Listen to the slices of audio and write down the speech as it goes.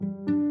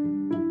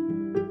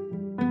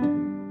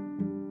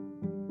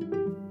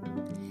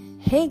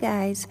Hey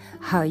guys,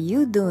 how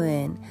you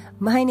doing?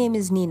 My name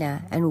is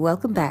Nina and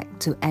welcome back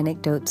to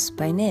Anecdotes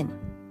by Nin.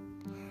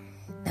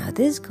 Now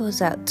this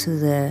goes out to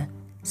the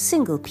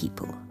single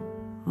people,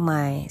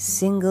 my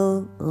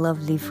single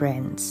lovely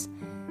friends.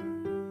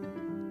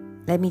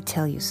 Let me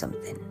tell you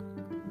something.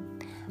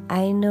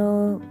 I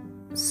know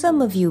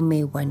some of you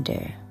may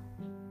wonder,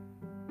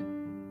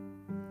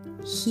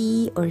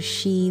 he or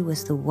she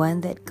was the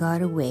one that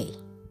got away.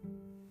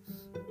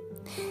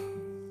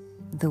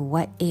 The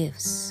what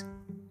ifs.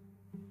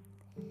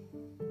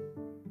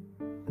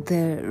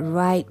 The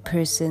right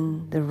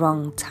person, the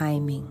wrong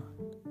timing.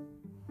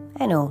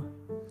 I know.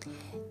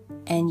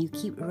 And you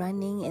keep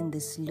running in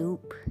this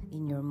loop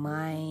in your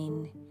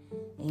mind,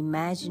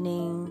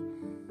 imagining,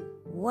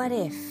 what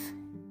if?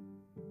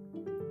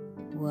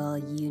 Well,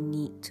 you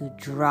need to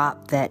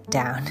drop that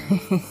down.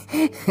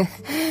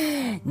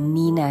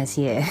 Nina's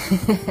here.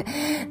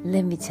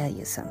 Let me tell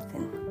you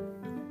something.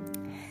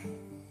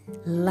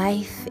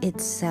 Life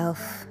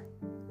itself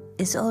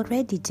is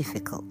already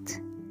difficult.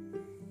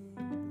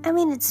 I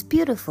mean, it's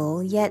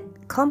beautiful, yet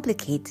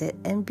complicated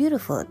and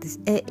beautiful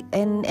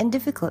and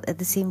difficult at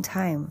the same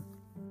time.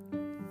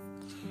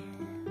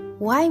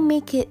 Why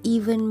make it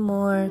even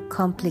more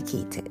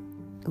complicated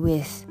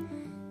with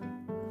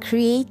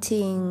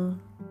creating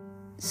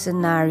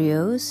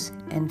scenarios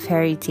and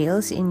fairy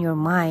tales in your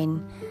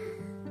mind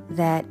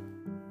that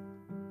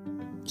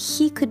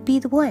he could be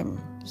the one?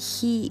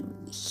 He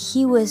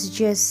was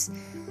just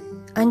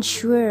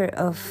unsure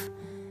of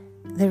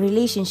the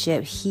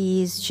relationship.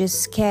 He's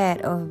just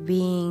scared of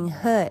being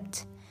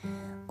hurt,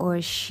 or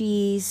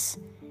she's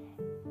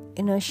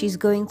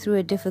going through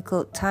a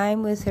difficult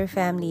time with her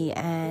family,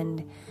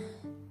 and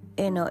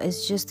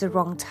it's just the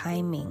wrong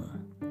timing,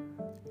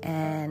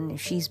 and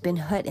she's been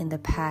hurt in the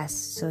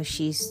past, so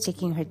she's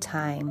taking her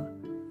time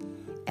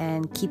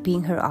and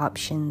keeping her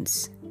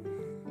options.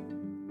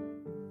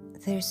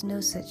 There's no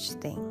such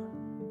thing.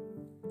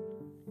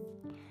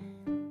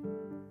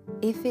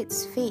 If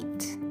it's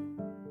fate,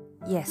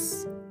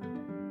 yes,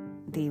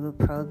 they will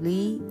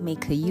probably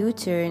make a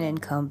U-turn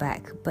and come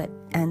back. But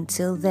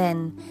until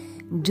then,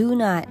 do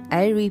not,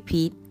 I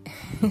repeat,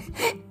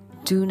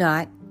 do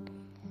not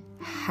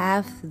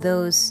have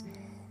those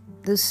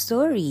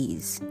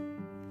stories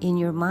in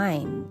your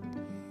mind,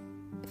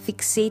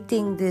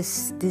 fixating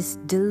this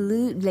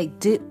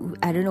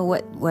I don't know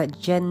what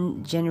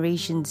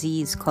Generation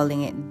Z is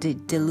calling it,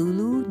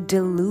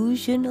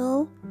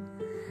 delusional.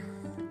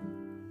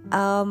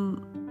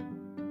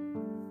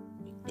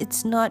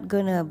 It's not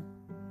gonna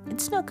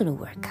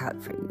work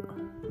out for you,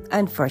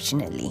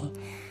 unfortunately.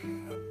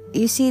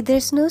 You see,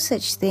 there's no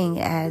such thing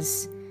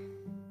as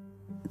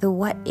the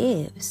what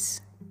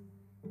ifs.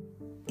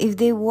 If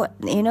they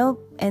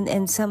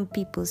and some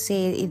people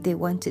say if they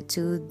wanted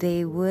to,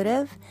 they would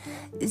have.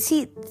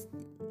 See,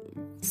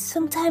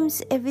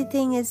 sometimes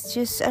everything is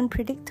just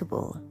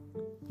unpredictable.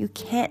 You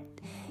can't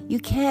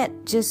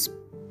just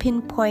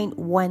pinpoint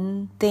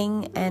one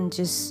thing and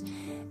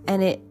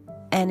it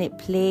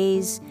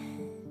plays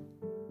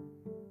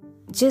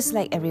just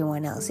like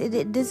everyone else.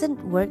 It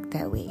doesn't work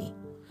that way.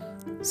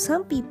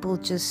 Some people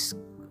just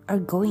are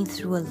going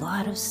through a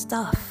lot of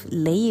stuff,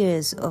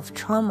 layers of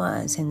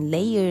traumas and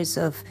layers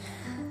of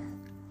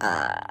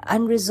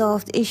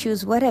unresolved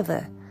issues,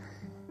 whatever.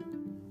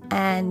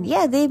 And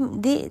yeah, they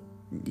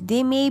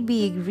may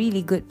be a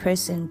really good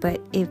person, but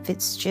if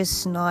it's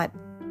just not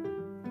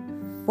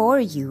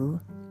for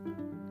you,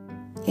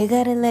 you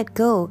gotta let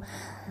go.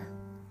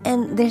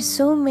 And there's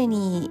so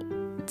many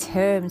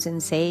terms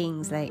and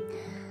sayings like,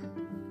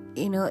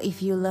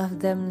 if you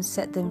love them,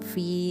 set them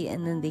free,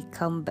 and then they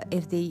come back.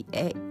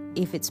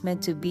 If it's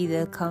meant to be,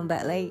 they'll come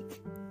back. Like,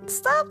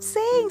 stop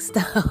saying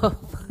stuff.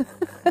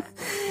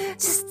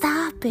 Just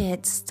stop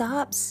it.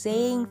 Stop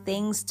saying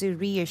things to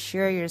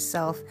reassure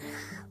yourself.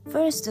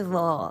 First of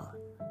all,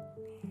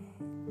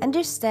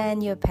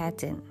 understand your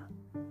pattern.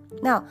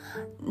 Now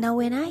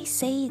when I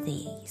say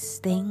these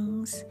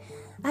things,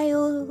 I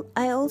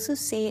also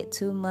say it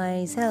to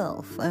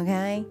myself,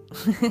 okay?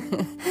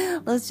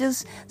 Let's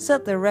just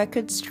set the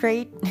record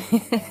straight.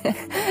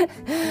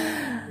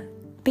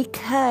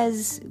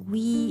 Because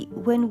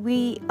when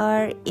we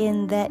are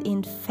in that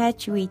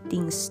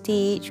infatuating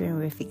stage, when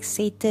we're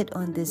fixated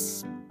on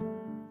this,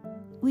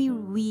 we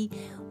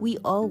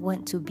all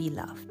want to be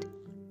loved.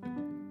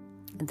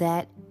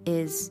 That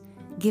is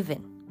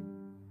given.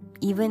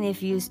 Even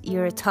if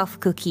you're a tough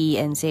cookie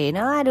and say,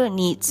 no, I don't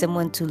need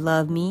someone to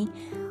love me.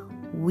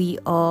 We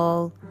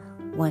all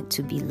want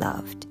to be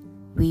loved.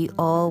 We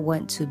all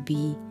want to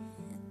be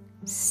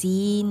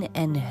seen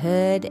and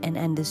heard and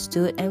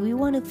understood, and we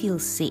want to feel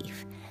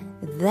safe.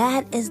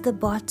 That is the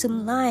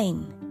bottom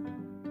line.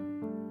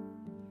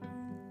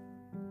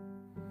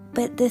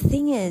 But the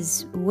thing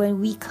is, when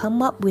we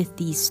come up with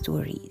these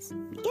stories,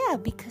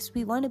 because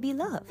we want to be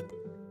loved.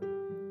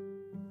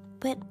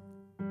 But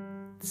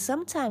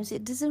sometimes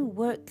it doesn't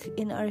work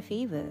in our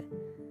favor.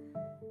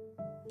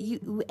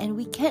 And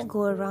we can't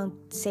go around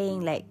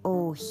saying like,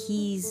 oh,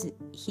 he's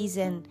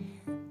an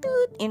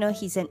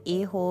he's an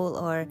a-hole,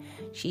 or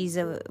she's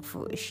a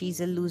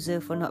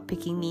loser for not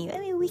picking me. I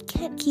mean, we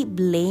can't keep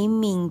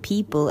blaming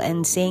people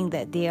and saying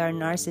that they are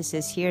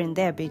narcissists here and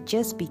there, but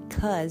just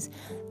because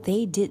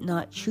they did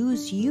not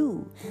choose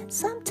you.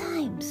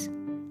 Sometimes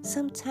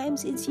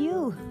it's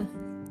you.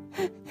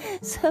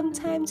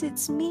 Sometimes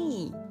it's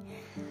me.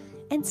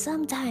 And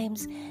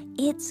sometimes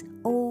it's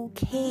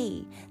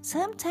okay.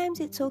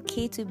 Sometimes it's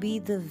okay to be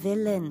the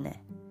villain.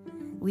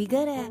 We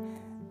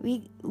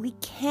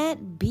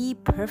can't be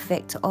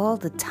perfect all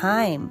the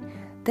time.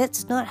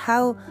 That's not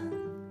how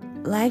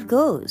life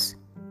goes.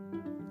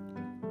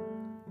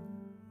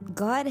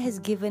 God has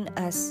given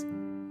us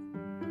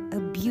a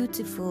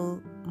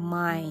beautiful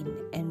mind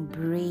and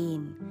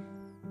brain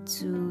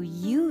to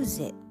use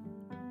it.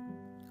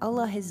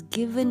 Allah has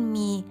given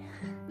me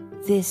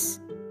this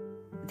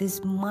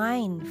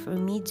mind for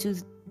me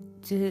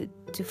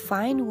to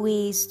find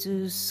ways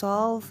to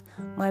solve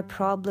my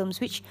problems,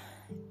 which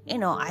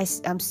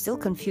I'm still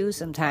confused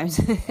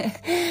sometimes.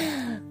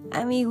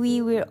 I mean,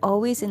 we're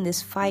always in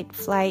this fight,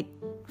 flight,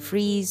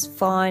 freeze,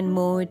 fawn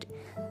mode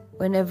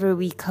whenever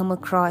we come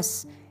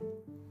across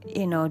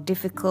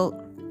difficult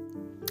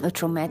or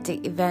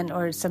traumatic event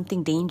or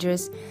something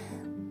dangerous,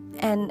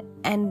 and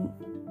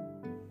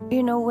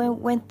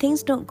when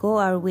things don't go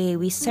our way,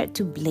 we start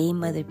to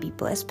blame other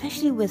people,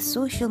 especially with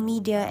social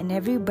media, and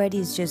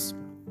everybody's just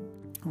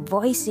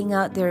voicing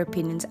out their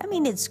opinions. I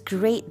mean, it's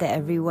great that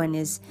everyone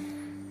is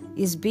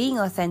being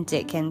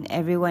authentic and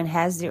everyone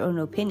has their own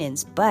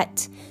opinions,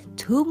 but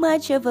too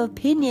much of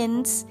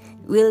opinions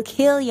will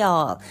kill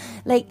y'all.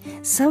 Like,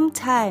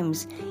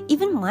 sometimes,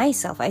 even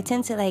myself, I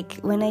tend to, like,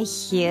 when I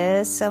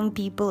hear some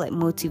people, like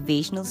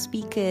motivational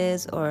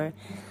speakers or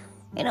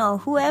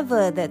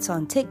whoever that's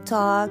on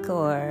TikTok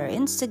or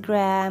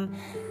Instagram,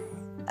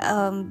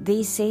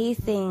 they say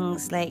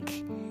things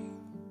like,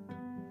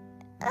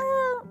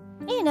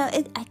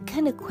 I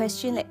kind of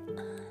question, like,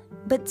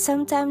 but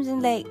sometimes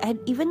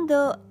even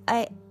though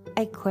I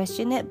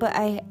question it, but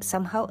I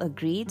somehow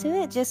agree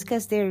to it just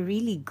because they're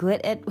really good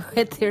at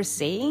what they're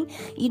saying.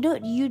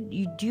 You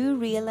do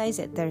realize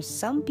that there's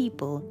some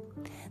people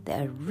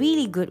that are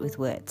really good with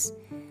words.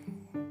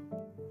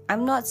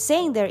 I'm not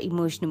saying they're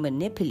emotional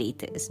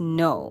manipulators.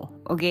 No,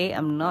 okay?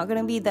 I'm not going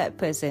to be that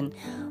person.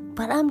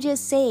 But I'm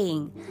just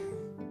saying,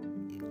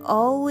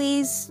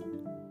 always,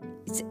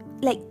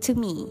 like, to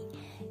me,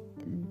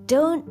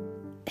 don't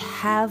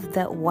have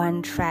that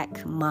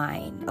one-track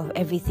mind of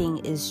everything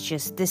is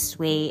just this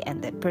way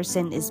and that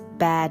person is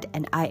bad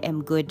and I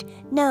am good.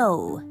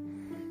 No.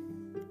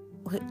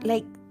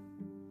 Like,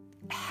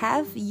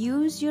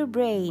 use your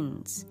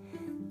brains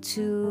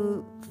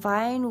to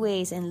find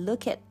ways and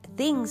look at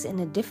things in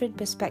a different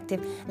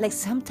perspective. Like,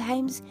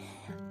 sometimes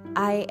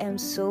I am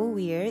so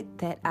weird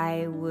that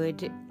I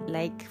would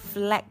like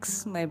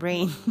flex my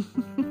brain.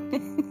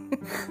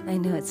 I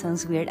know it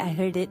sounds weird. I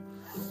heard it.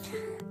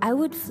 I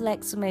would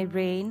flex my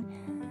brain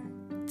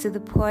to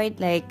the point,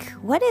 like,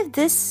 what if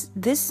this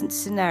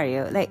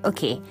scenario, like,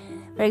 okay,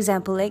 for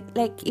example,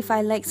 like if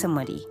I like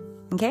somebody,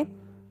 okay,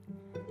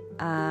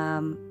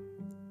 and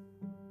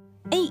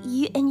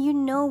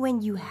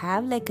when you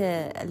have like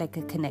a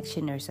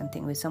connection or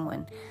something with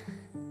someone,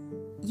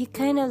 you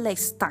kind of like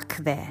stuck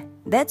there.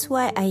 That's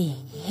why I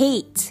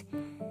hate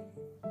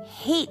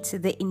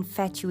the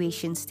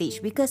infatuation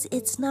stage, because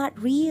it's not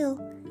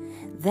real.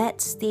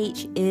 That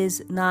stage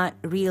is not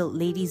real,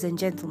 ladies and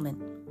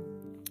gentlemen,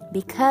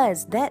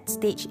 because that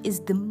stage is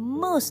the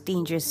most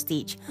dangerous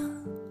stage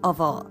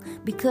of all,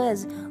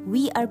 because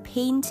we are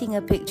painting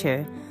a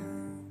picture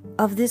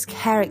of this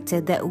character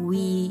that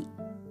we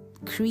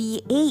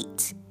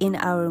create in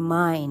our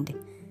mind,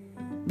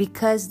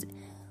 because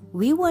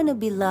we want to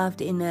be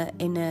loved in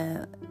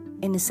a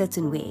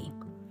certain way.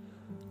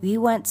 We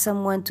want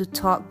someone to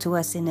talk to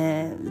us in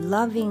a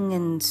loving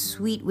and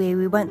sweet way.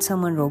 We want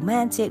someone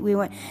romantic.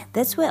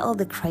 That's where all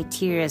the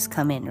criterias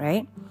come in,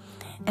 right?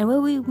 And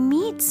when we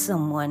meet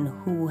someone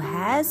who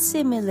has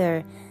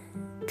similar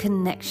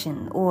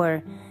connection,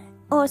 or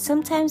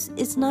sometimes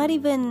it's not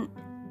even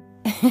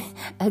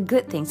a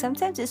good thing.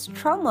 Sometimes it's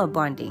trauma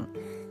bonding.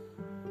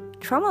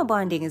 Trauma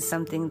bonding is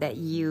something that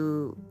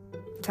you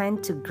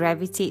tend to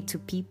gravitate to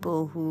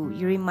people who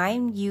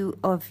remind you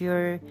of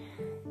your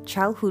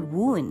childhood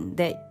wound,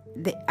 that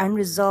the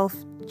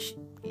unresolved,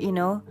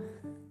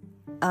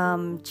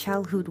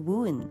 childhood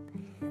wound,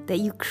 that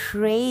you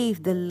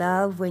crave the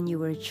love when you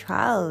were a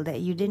child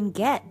that you didn't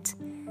get.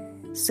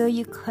 So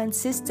you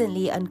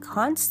consistently and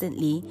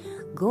constantly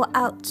go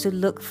out to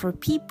look for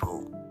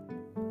people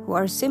who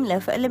are similar.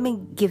 Let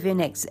me give you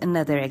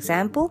another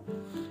example.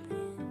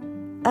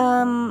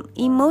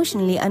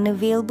 Emotionally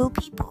unavailable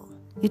people.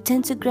 You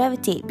tend to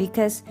gravitate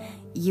because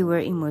you were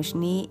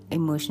emotionally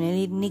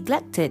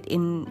neglected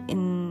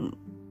in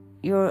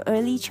your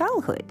early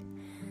childhood,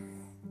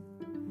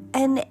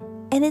 and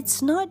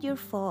it's not your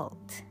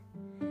fault,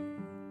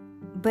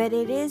 but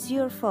it is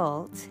your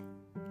fault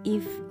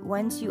if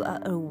once you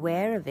are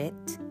aware of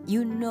it,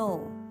 you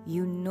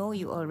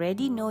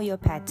already know your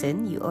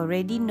pattern, you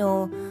already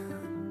know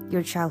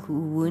your childhood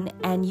wound,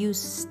 and you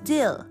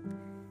still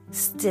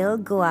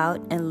go out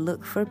and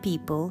look for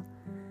people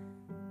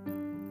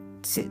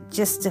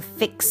just to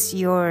fix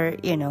your,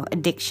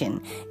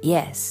 addiction.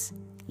 Yes,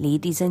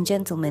 ladies and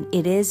gentlemen,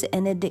 it is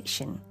an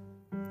addiction.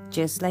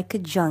 Just like a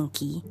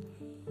junkie,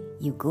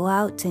 you go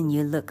out and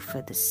you look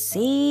for the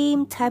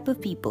same type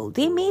of people.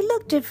 They may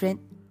look different.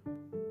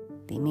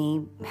 They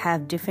may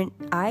have different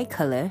eye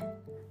color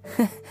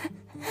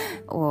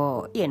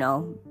or,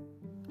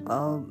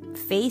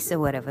 face or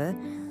whatever,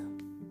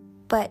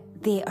 but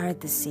they are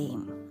the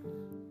same.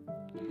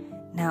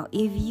 Now,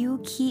 if you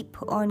keep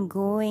on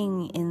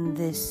going in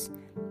this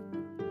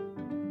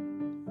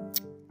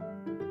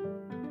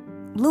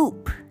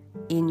loop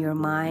in your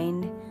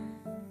mind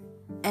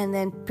and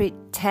then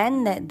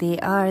pretend that they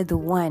are the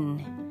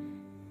one,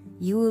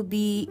 you will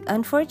be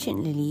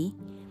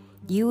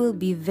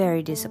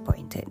very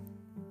disappointed.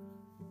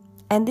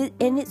 And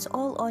it's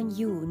all on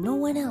you, no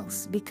one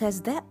else,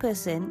 because that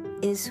person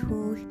is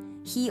who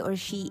he or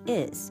she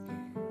is.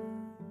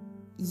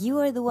 You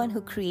are the one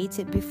who creates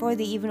it before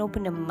they even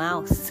open their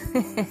mouth.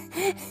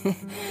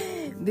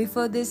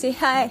 Before they say,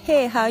 hi,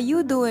 hey, how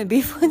you doing?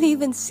 Before they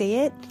even say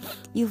it,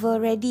 you've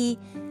already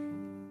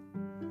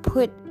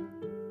put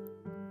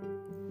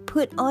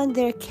on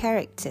their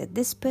character.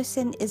 This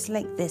person is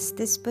like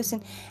this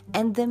person.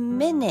 And the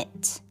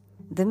minute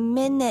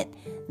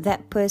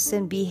that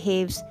person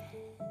behaves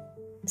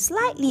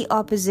slightly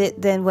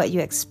opposite than what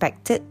you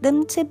expected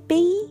them to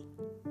be,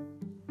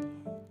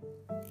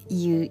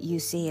 you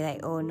say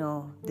like, oh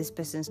no, this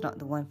person's not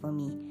the one for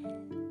me.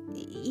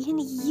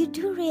 You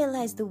do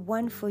realize the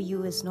one for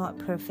you is not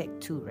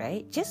perfect too,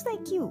 right? Just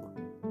like you.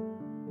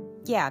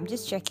 Yeah, I'm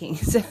just checking.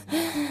 So,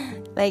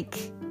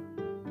 like,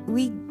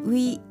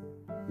 we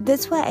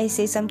that's why I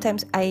say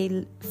sometimes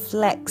I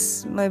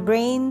flex my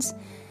brains,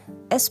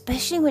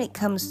 especially when it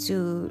comes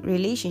to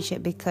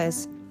relationship,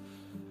 because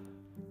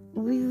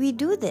we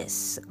do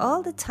this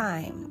all the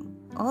time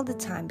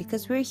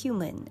because we're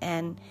human,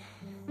 and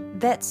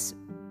that's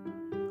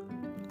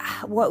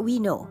what we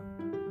know,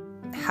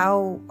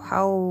 how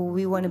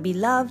we want to be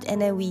loved,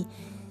 and then we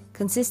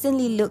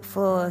consistently look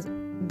for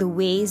the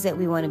ways that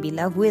we want to be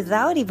loved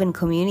without even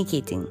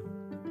communicating.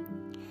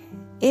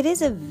 It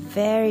is a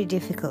very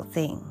difficult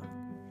thing,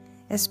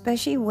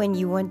 especially when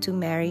you want to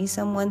marry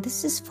someone.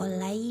 This is for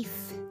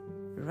life,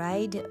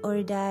 ride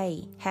or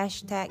die,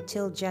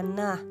 #till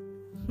Jannah.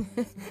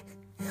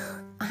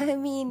 I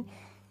mean,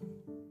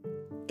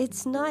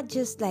 it's not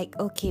just like,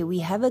 okay, we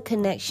have a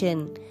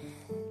connection,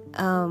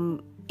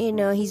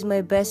 he's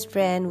my best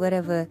friend,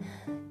 whatever.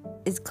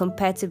 It's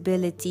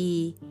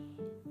compatibility.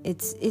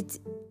 It's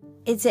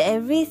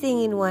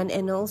everything in one,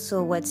 and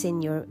also what's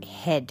in your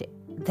head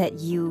that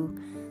you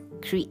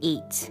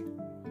create.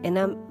 And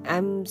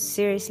I'm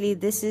seriously,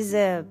 this is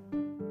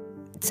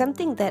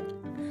something that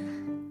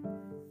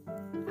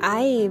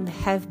I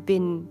have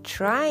been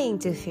trying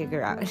to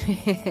figure out.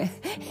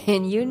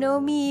 And you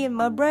know me and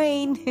my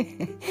brain,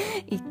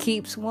 it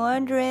keeps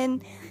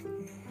wandering.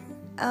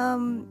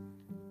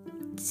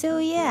 So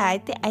yeah,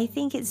 I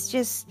think it's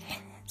just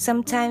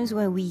sometimes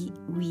when we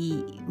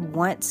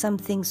want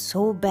something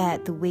so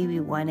bad the way we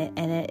want it,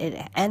 and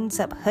it ends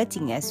up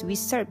hurting us, we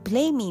start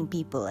blaming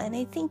people. And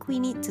I think we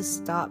need to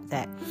stop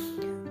that.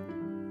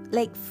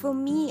 Like for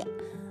me,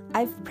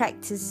 I've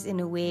practiced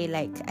in a way,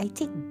 like I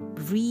take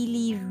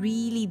really,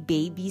 really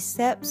baby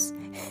steps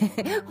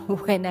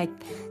when I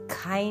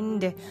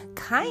kind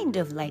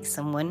of like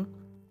someone.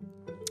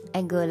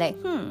 I go like,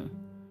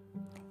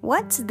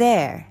 what's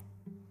there?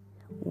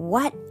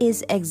 What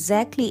is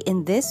exactly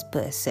in this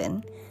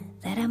person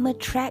that I'm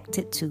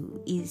attracted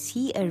to? Is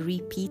he a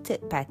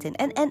repeated pattern?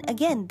 And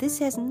again, this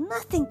has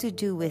nothing to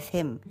do with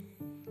him.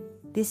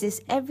 This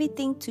is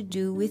everything to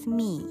do with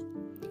me.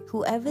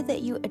 Whoever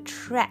that you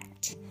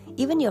attract,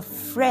 even your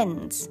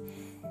friends,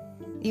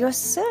 your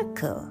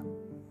circle,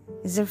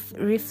 is a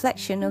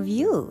reflection of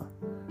you,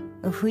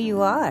 of who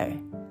you are,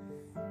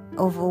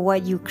 of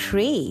what you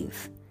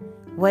crave,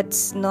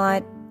 what's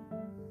not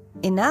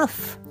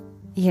enough,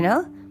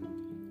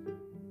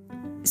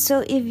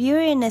 So if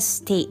you're in a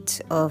state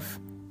of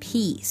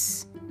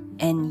peace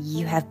and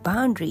you have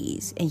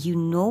boundaries and you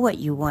know what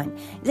you want,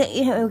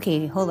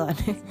 okay, hold on.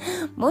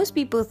 Most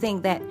people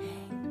think that,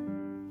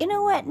 you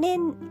know what,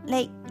 Nin,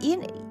 like,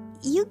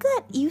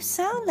 you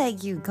sound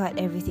like you got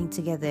everything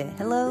together.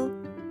 Hello?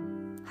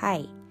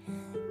 Hi.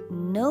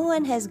 No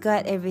one has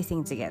got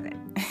everything together.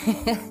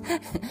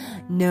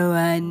 No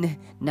one,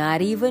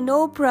 not even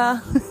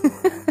Oprah.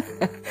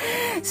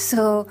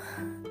 So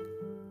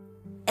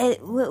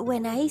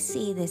when I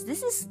say this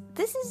is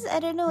I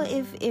don't know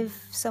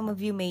if some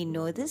of you may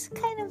know, this is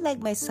kind of like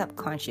my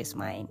subconscious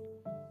mind.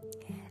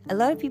 A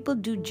lot of people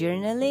do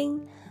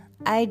journaling.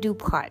 I do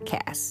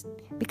podcasts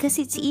because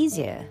it's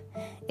easier.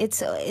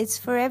 It's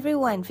for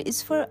everyone.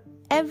 It's for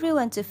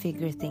everyone to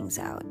figure things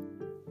out.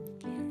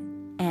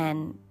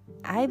 And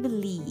I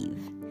believe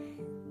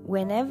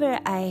whenever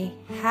I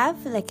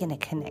have like in a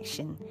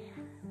connection,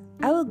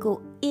 I will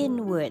go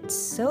inward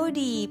so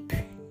deep.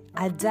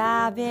 I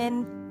dive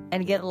in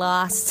and get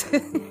lost.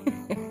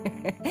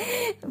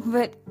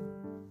 but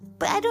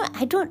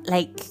I don't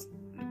like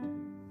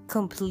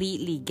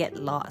completely get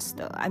lost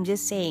though. I'm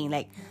just saying,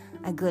 like,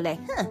 I go like,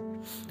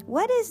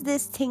 what is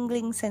this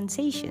tingling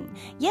sensation?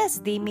 Yes,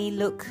 they may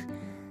look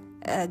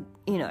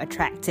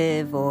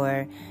attractive,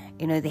 or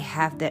they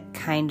have that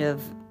kind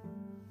of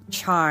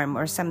charm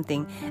or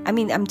something. I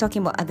mean, I'm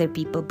talking about other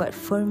people, but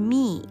for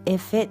me,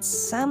 if it's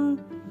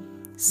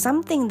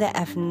something that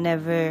I've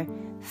never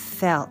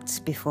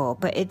felt before,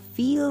 but it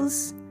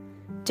feels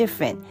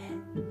different,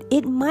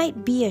 it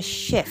might be a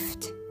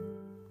shift.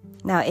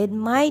 Now, it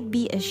might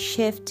be a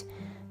shift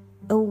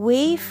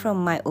away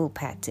from my old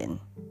pattern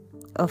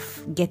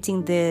of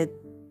getting the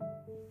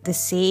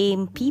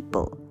same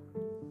people.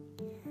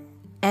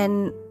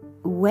 And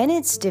when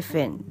it's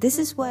different, this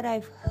is what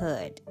I've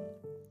heard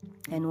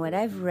and what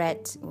I've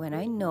read, when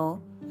I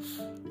know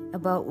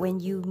about when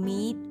you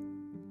meet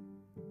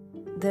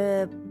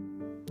the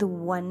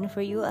one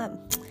for you.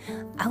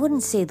 I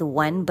wouldn't say the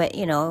one, but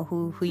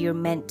who you're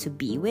meant to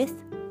be with.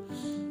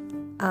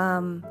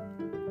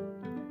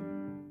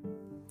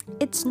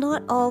 It's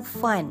not all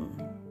fun.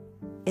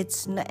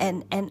 It's not,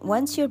 and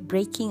once you're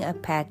breaking a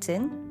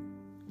pattern,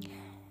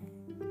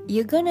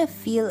 you're gonna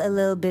feel a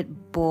little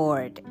bit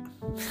bored.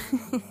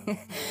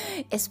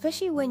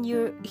 Especially when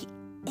you're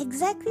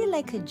exactly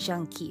like a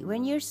junkie,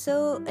 when you're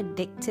so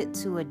addicted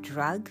to a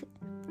drug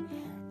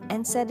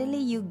and suddenly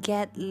you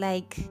get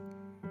like,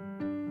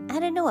 I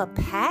don't know, a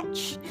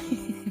patch.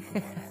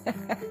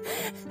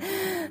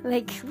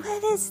 Like,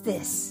 what is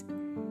this?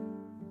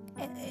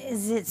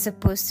 Is it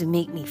supposed to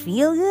make me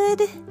feel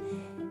good?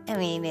 I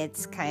mean,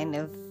 it's kind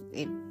of,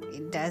 it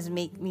does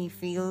make me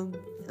feel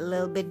a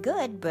little bit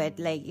good, but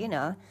like, you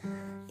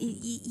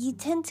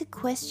tend to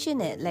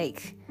question it.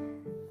 Like,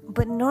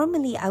 but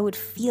normally I would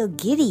feel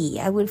giddy.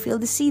 I would feel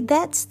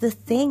that's the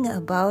thing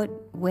about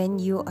when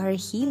you are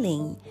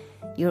healing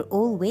your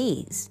old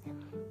ways.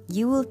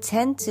 You will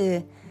tend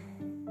to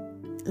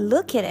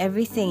look at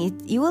everything.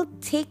 You will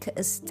take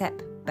a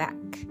step back.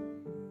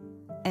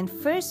 And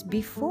first,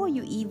 before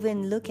you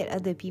even look at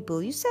other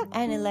people, you start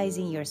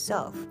analyzing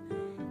yourself.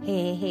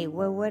 Hey,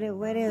 what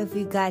have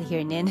we got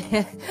here, Nin?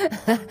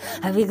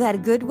 Have we got a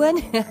good one?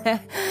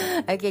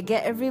 Okay,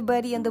 get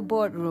everybody in the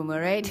boardroom, all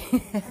right?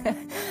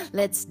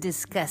 Let's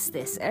discuss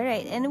this, all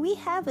right? And we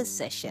have a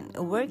session,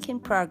 a work in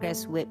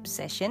progress whip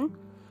session,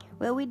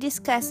 where we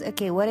discuss,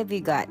 okay, what have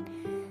you got?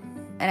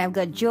 And I've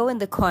got Joe in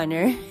the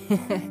corner.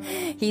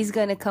 He's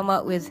going to come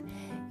up with,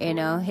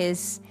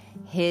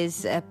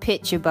 his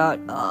pitch about,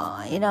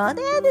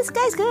 this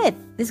guy's good.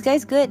 This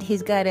guy's good.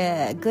 He's got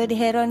a good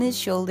head on his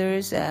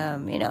shoulders,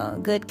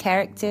 good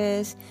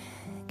characteristics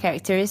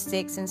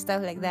and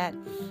stuff like that.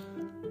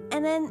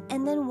 And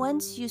then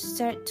once you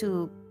start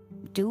to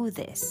do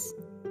this,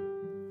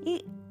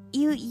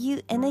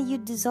 you and then you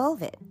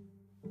dissolve it.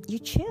 You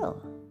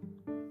chill.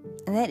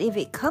 And then if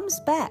it comes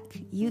back,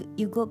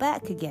 you go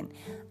back again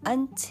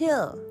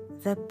until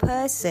the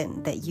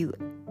person that you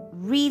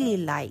really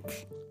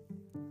like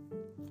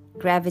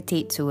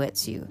gravitate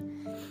towards you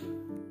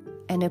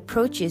and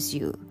approaches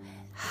you.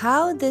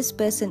 How this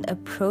person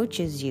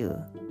approaches you,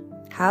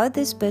 how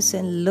this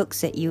person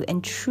looks at you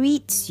and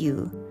treats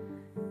you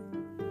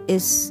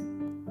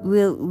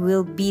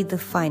will be the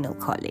final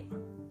calling.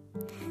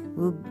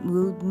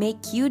 Will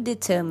make you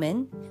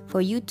determine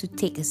for you to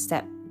take a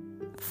step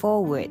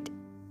forward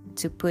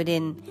to put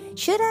in,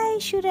 should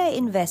I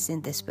invest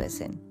in this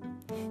person?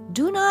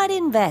 Do not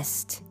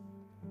invest.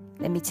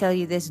 Let me tell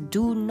you this,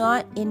 do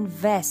not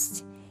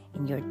invest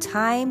in your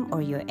time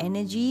or your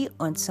energy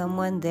on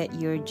someone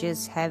that you're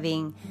just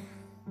having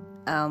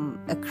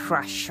a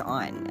crush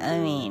on. I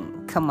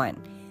mean, come on.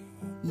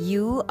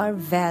 You are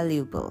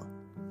valuable.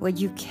 What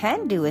you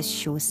can do is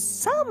show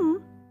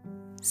some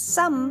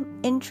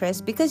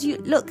interest, because you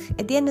look,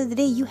 at the end of the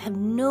day, you have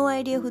no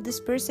idea who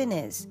this person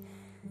is.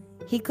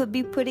 He could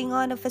be putting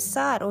on a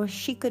facade, or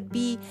she could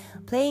be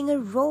playing a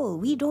role.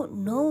 We don't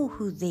know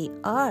who they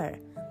are.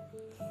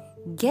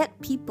 Get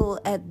people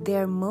at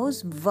their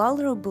most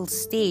vulnerable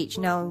stage.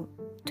 Now,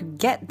 to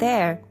get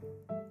there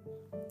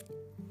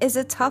is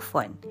a tough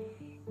one.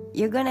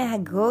 You're gonna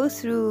go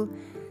through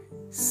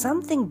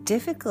something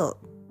difficult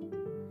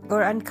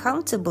or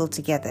uncomfortable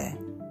together.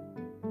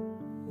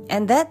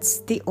 And that's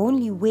the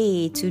only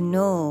way to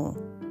know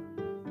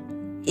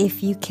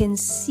if you can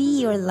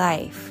see your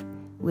life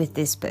with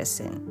this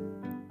person.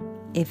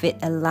 If it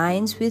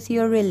aligns with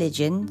your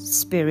religion,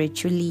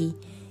 spiritually,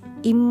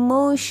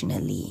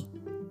 emotionally,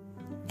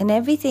 and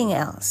everything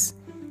else,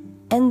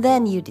 and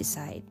then you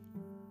decide.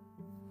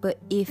 But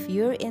if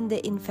you're in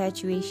the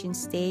infatuation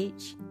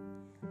stage,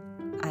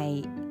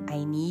 I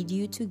need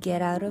you to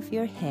get out of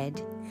your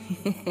head.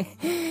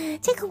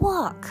 Take a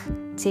walk,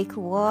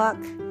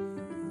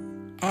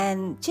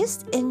 and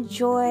just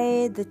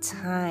enjoy the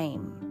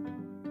time.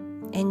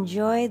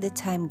 Enjoy the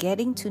time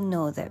getting to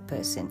know that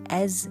person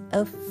as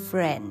a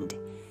friend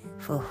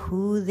for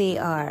who they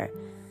are,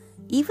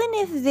 even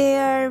if they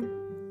are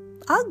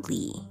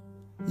ugly.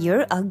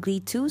 You're ugly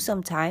too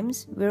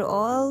sometimes. We're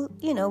all,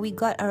 we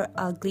got our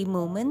ugly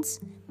moments.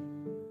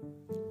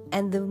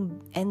 And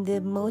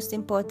the most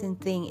important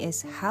thing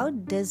is, how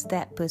does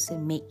that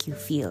person make you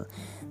feel?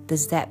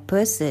 Does that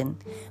person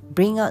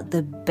bring out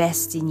the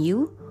best in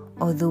you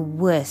or the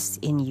worst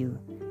in you?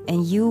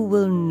 And you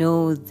will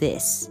know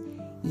this.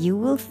 You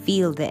will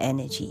feel the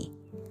energy.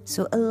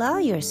 So allow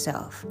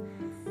yourself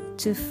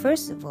to,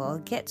 first of all,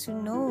 get to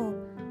know,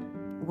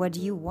 what do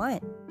you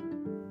want?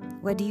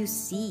 What do you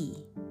see?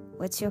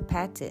 What's your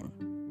pattern?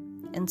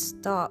 And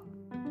stop.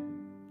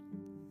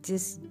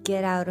 Just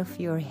get out of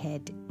your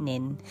head,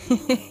 Nin.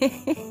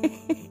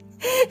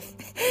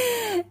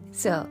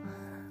 So,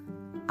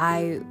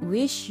 I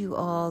wish you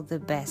all the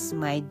best,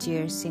 my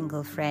dear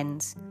single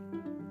friends.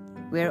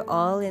 We're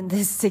all in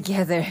this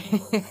together.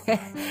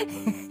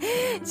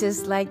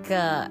 Just like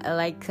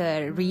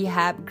a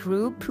rehab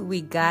group,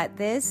 we got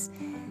this.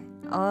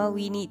 All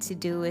we need to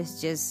do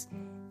is just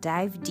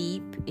dive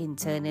deep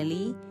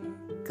internally.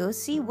 Go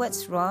see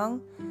what's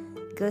wrong.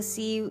 Go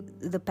see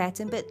the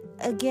pattern. But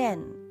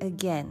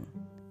again,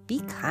 be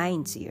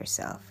kind to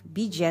yourself.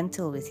 Be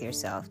gentle with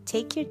yourself.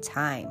 Take your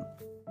time.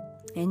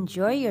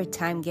 Enjoy your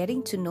time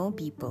getting to know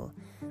people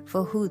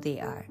for who they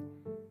are.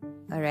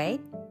 All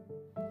right?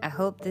 I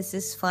hope this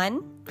is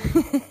fun.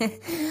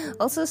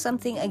 Also,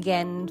 something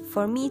again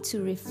for me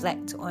to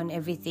reflect on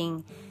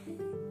everything,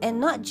 and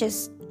not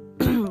just,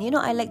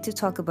 I like to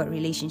talk about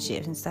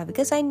relationships and stuff,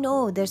 because I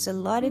know there's a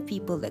lot of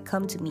people that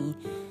come to me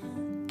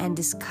and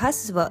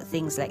discuss about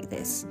things like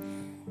this,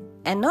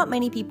 and not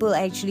many people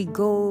actually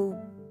go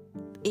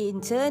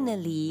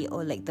internally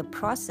or like the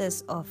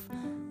process of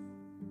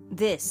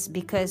this,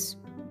 because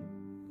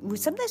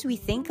sometimes we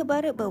think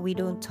about it, but we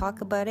don't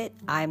talk about it.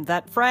 I'm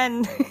that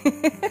friend.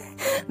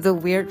 The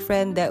weird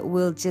friend that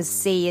will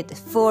just say it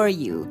for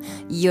you.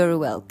 You're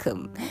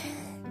welcome.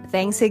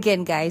 Thanks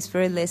again, guys,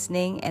 for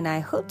listening. And I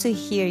hope to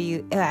hear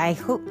you. I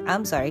hope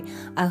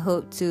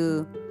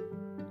to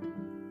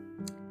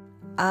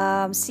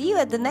see you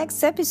at the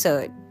next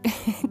episode.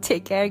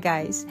 Take care,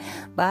 guys.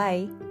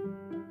 Bye.